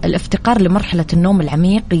دراسة الافتقار لمرحلة النوم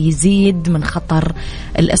العميق يزيد من خطر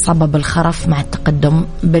الإصابة بالخرف مع التقدم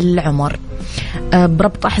بالعمر.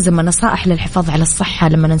 بربط أحزمة نصائح للحفاظ على الصحة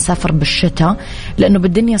لما نسافر بالشتاء، لأنه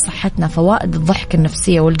بالدنيا صحتنا، فوائد الضحك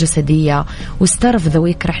النفسية والجسدية وستارف ذا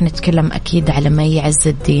ويك. رح نتكلم أكيد على مي عز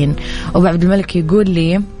الدين. وأبو عبد الملك يقول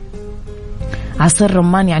لي عصير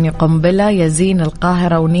رمان يعني قنبلة يزين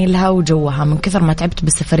القاهرة ونيلها وجوها. من كثر ما تعبت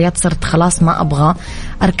بالسفريات صرت خلاص ما أبغى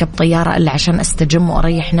أركب طيارة إلا عشان أستجم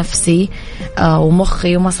وأريح نفسي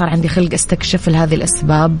ومخي، وما صار عندي خلق أستكشف لهذه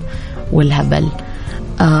الأسباب والهبل.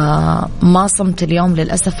 ما صمت اليوم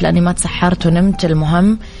للأسف لأني ما تسحرت ونمت.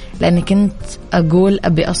 المهم لأني كنت أقول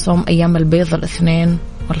أبي أصوم أيام البيض الاثنين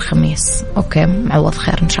والخميس. أوكي معوض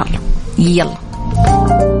خير إن شاء الله. يلا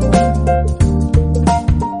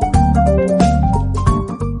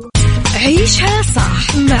عيشها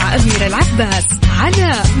صح مع أميرة العباس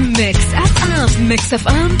على ميكس أف أم. ميكس أف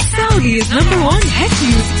أم سعوديز نمبر 1 هيت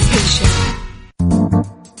ميوزك ستيشن.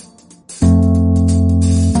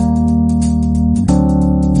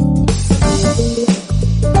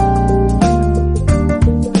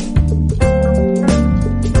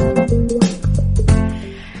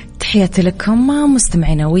 تحياتي لكم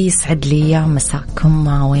مستمعينا ويسعد لي مساكم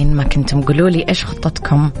وين ما كنتم. قولوا لي إيش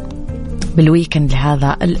خطتكم بالويكند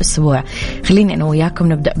لهذا الأسبوع. خليني أنا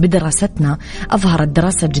وياكم نبدأ بدراستنا. أظهرت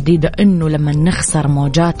دراسة جديدة أنه لما نخسر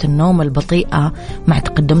موجات النوم البطيئة مع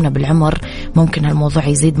تقدمنا بالعمر ممكن هالموضوع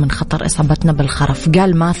يزيد من خطر إصابتنا بالخرف.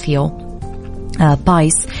 قال ماثيو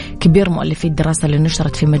بايس كبير مؤلفي الدراسة اللي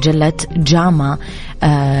نشرت في مجلة جاما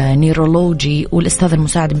نيرولوجي والأستاذ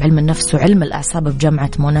المساعد بعلم النفس وعلم الأعصاب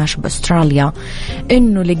بجامعة موناش بأستراليا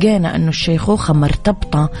إنه لقينا إنه الشيخوخة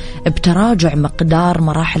مرتبطة بتراجع مقدار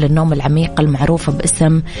مراحل النوم العميقة المعروفة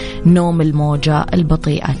باسم نوم الموجة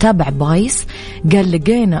البطيئة. تابع بايس قال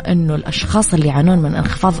لقينا إنه الأشخاص اللي يعانون من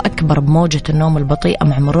انخفاض أكبر بموجة النوم البطيئة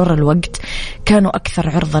مع مرور الوقت كانوا أكثر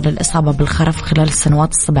عرضة للإصابة بالخرف خلال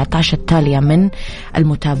السنوات 17 التالية من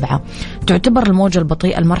المتابعة. تعتبر الموجة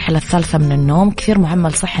البطيئة المرحلة الثالثة من النوم، كثير مهمة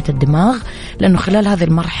لصحة الدماغ لأنه خلال هذه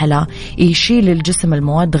المرحلة يشيل الجسم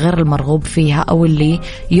المواد غير المرغوب فيها أو اللي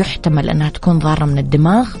يحتمل أنها تكون ضارة من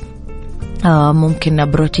الدماغ.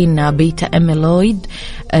 ممكن بروتين بيتا أميلويد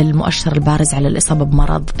المؤشر البارز على الإصابة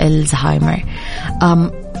بمرض الزهايمر.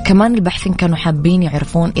 كمان الباحثين كانوا حابين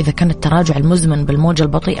يعرفون إذا كان التراجع المزمن بالموجة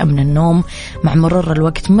البطيئة من النوم مع مرور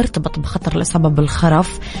الوقت مرتبط بخطر الإصابة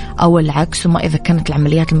بالخرف أو العكس، وما إذا كانت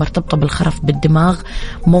العمليات المرتبطة بالخرف بالدماغ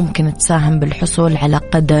ممكن تساهم بالحصول على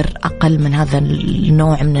قدر أقل من هذا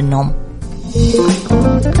النوع من النوم.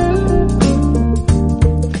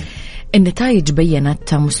 النتائج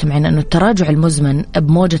بيّنت مستمعين أنه التراجع المزمن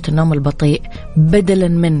بموجة النوم البطيء بدلاً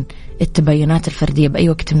من التباينات الفردية بأي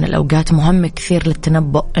وقت من الأوقات مهم كثير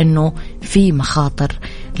للتنبؤ أنه في مخاطر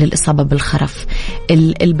للإصابة بالخرف.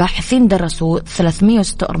 الباحثين درسوا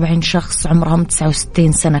 346 شخص عمرهم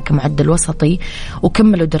 69 سنة كمعدل وسطي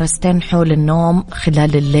وكملوا دراستين حول النوم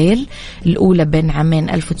خلال الليل، الأولى بين عامين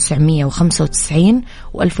 1995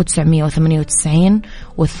 و1998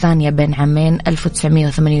 والثانية بين عامين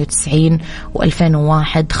 1998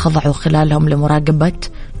 و2001 خضعوا خلالهم لمراقبة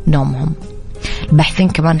نومهم. الباحثين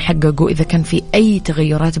كمان حققوا إذا كان في أي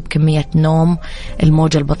تغيرات بكمية نوم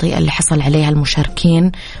الموجة البطيئة اللي حصل عليها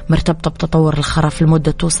المشاركين مرتبطة بتطور الخرف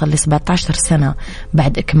لمدة توصل ل 17 سنة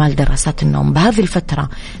بعد إكمال دراسات النوم. بهذه الفترة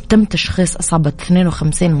تم تشخيص إصابة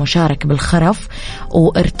 52 مشارك بالخرف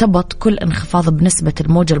وارتبط كل انخفاض بنسبة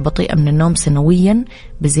الموجة البطيئة من النوم سنويا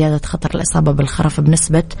بزيادة خطر الإصابة بالخرف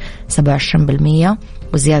بنسبة 27%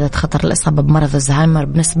 وزيادة خطر الإصابة بمرض الزهايمر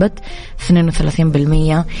بنسبة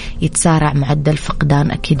 32%. يتسارع معدل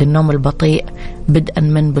فقدان أكيد النوم البطيء بدءا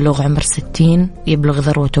من بلوغ عمر 60 يبلغ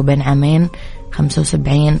ذروته بين عامين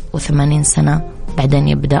 75 و80 سنة بعدين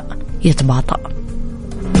يبدأ يتباطأ.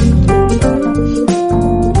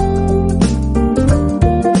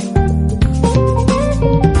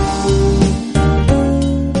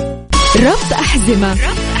 ربط أحزمة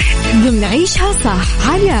ضمن عيشها صح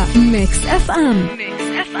على ميكس اف ام.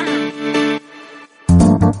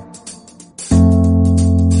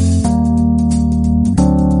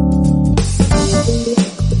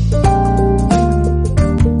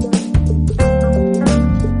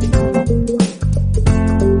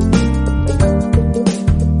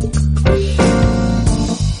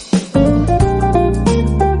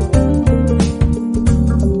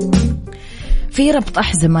 في ربط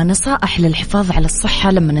أحزمة نصائح للحفاظ على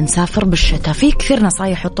الصحة لما نسافر بالشتاء. في كثير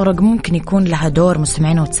نصائح وطرق ممكن يكون لها دور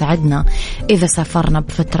مستمعينا وتساعدنا إذا سافرنا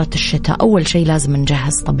بفترة الشتاء. أول شيء لازم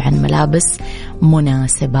نجهز طبعا ملابس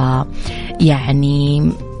مناسبة،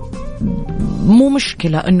 يعني مو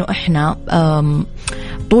مشكلة أنه إحنا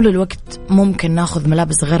طول الوقت ممكن ناخذ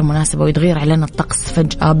ملابس غير مناسبة ويتغير علينا الطقس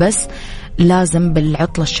فجأة، بس لازم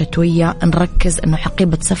بالعطلة الشتوية نركز أنه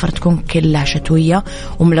حقيبة سفر تكون كلها شتوية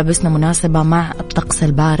وملابسنا مناسبة مع الطقس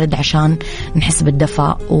البارد عشان نحس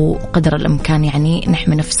بالدفء وقدر الإمكان يعني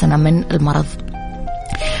نحمي نفسنا من المرض.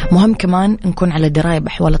 مهم كمان نكون على دراية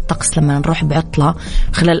بأحوال الطقس لما نروح بعطلة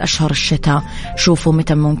خلال أشهر الشتاء. شوفوا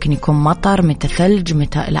متى ممكن يكون مطر، متى ثلج،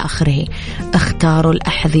 متى إلى آخره. اختاروا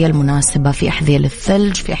الأحذية المناسبة، في أحذية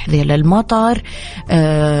للثلج، في أحذية للمطر،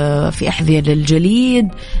 في أحذية للجليد،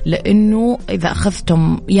 لأنه إذا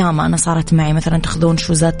أخذتم ياما أنا صارت معي مثلا تأخذون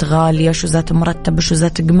شوزات غالية، شوزات مرتبة،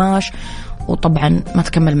 شوزات قماش، وطبعا ما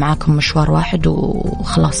تكمل معاكم مشوار واحد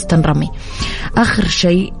وخلاص تنرمي. آخر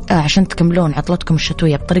شيء عشان تكملون عطلتكم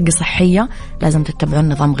الشتوية بطريقة صحية لازم تتبعون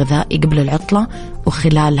نظام غذائي قبل العطلة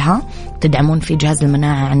وخلالها، تدعمون في جهاز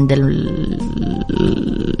المناعة عند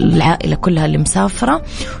العائلة كلها اللي مسافرة،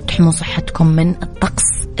 وتحمون صحتكم من الطقس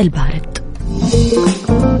البارد.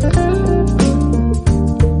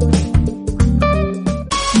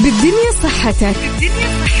 بالدنيا صحتك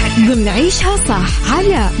ضمن عيشها صح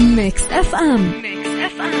على ميكس اف ام.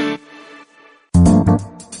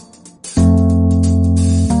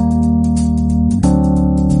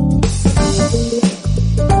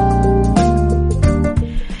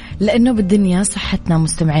 لأنه بالدنيا صحتنا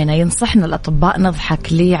مستمعينا ينصحنا الأطباء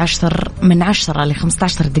نضحك من 10 ل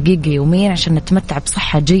 15 دقيقة يوميا عشان نتمتع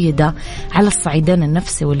بصحة جيدة على الصعيدين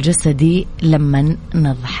النفسي والجسدي. لما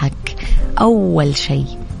نضحك أول شيء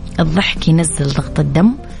الضحك ينزل ضغط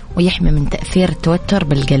الدم ويحمي من تأثير التوتر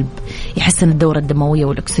بالقلب، يحسن الدورة الدموية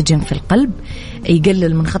والأكسجين في القلب،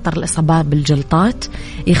 يقلل من خطر الإصابات بالجلطات،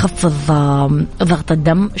 يخفض ضغط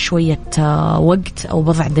الدم شوية وقت أو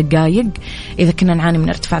بضع دقائق. إذا كنا نعاني من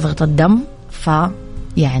ارتفاع ضغط الدم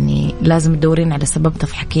يعني لازم تدورين على سبب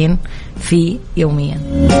تضحكين فيه يوميا.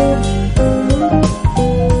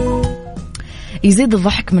 يزيد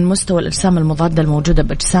الضحك من مستوى الأجسام المضادة الموجودة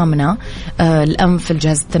بأجسامنا، الأنف،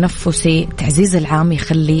 الجهاز التنفسي، تعزيز العام،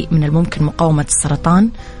 يخلي من الممكن مقاومة السرطان،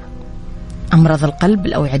 أمراض القلب،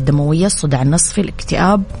 الأوعية الدموية، الصداع النصفي،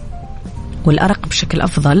 الاكتئاب والأرق بشكل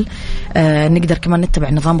أفضل. نقدر كمان نتبع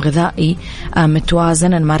نظام غذائي متوازن،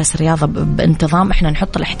 نمارس رياضة بانتظام. احنا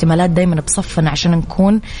نحط الاحتمالات دايما بصفنا عشان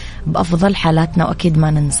نكون بأفضل حالاتنا، وأكيد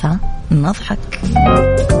ما ننسى نضحك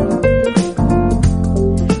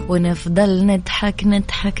ونفضل نضحك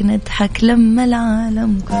نضحك نضحك لما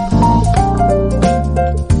العالم كله.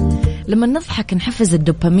 لما نضحك نحفز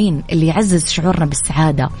الدوبامين اللي يعزز شعورنا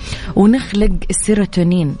بالسعادة، ونخلق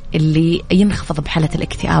السيروتونين اللي ينخفض بحالة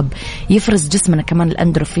الاكتئاب. يفرز جسمنا كمان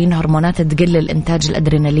الأندروفين، هرمونات تقلل إنتاج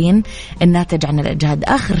الأدرينالين الناتج عن الإجهاد.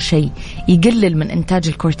 آخر شيء يقلل من إنتاج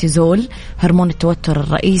الكورتيزول، هرمون التوتر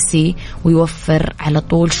الرئيسي، ويوفر على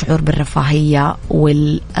طول شعور بالرفاهية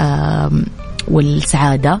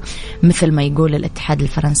والسعادة، مثل ما يقول الاتحاد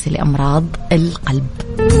الفرنسي لأمراض القلب.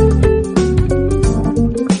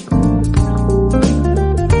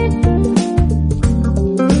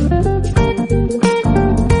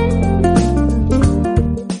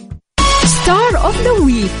 ستار اوف ذا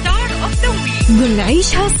ويك ضمن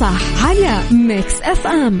عيشها صح على ميكس اف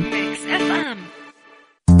ام.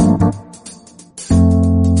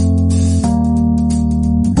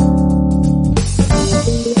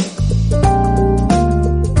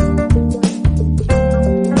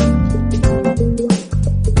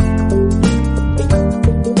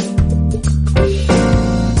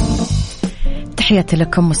 تحياتي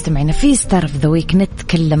لكم مستمعين في ستار اوف ذا ويك.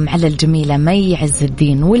 نتكلم على الجميلة مي عز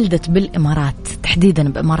الدين. ولدت بالإمارات، تحديدا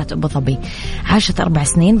بإمارات أبو ظبي، عاشت 4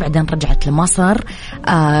 سنين بعدين رجعت لمصر.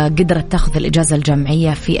 قدرت تأخذ الإجازة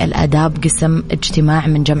الجامعية في الآداب قسم اجتماع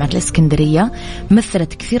من جامعة الإسكندرية.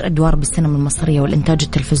 مثلت كثير أدوار بالسينما المصرية والإنتاج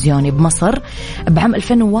التلفزيوني بمصر. بعام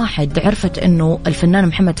 2001 عرفت أنه الفنان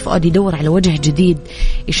محمد فؤاد يدور على وجه جديد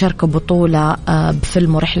يشارك بطولة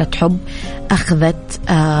بفيلم رحلة حب. أخذت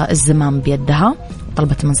الزمام بيدها،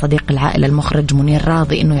 طلبت من صديق العائلة المخرج منير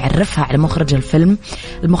راضي أنه يعرفها على مخرج الفيلم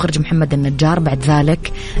المخرج محمد النجار. بعد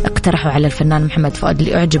ذلك اقترحوا على الفنان محمد فؤاد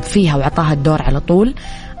اللي أعجب فيها وعطاها الدور على طول.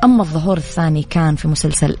 أما الظهور الثاني كان في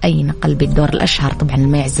مسلسل أين قلبي، الدور الأشهر طبعا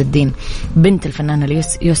لمي عز الدين بنت الفنانة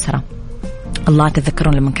يسرى. الله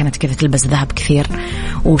تذكرون لما كانت كذا تلبس ذهب كثير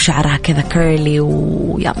وشعرها كذا كيرلي،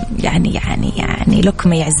 يعني لوك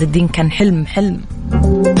مي عز الدين كان حلم.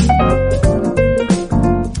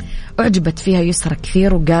 أعجبت فيها يسرى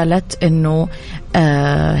كثير وقالت أنه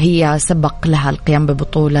هي سبق لها القيام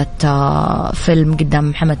ببطولة فيلم قدام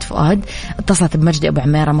محمد فؤاد. اتصلت بمجدي أبو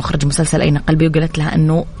عميرة مخرج مسلسل أين قلبي وقالت لها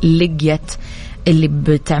أنه لقيت اللي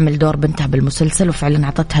بتعمل دور بنتها بالمسلسل، وفعلا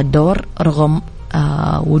أعطتها الدور رغم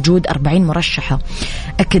وجود 40 مرشحة.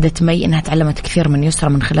 أكدت مي أنها تعلمت كثير من يسرى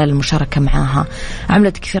من خلال المشاركة معها.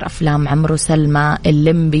 عملت كثير أفلام، عمرو سلمى،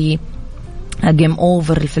 الليمبي، جيم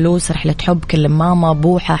أوفر، الفلوس، رحلة حب، كلم ماما،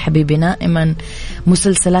 بوحة، حبيبي نائما،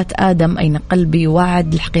 مسلسلات آدم، أين قلبي،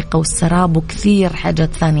 وعد، الحقيقة والسراب، وكثير حاجات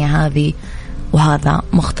ثانية. هذه وهذا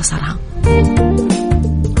مختصرها.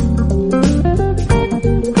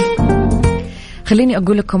 خليني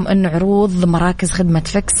أقول لكم أن عروض مراكز خدمة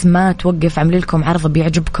فيكس ما توقف. عملي لكم عرض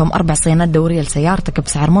بيعجبكم، 4 صيانات دورية لسيارتك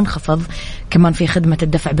بسعر منخفض. كمان في خدمة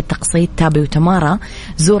الدفع بالتقسيط، تابي وتمارا.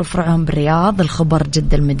 زوروا فروعهم بالرياض، الخبر،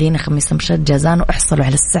 جدة، المدينة، خميس مشهد، جازان، واحصلوا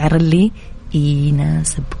على السعر اللي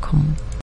يناسبكم.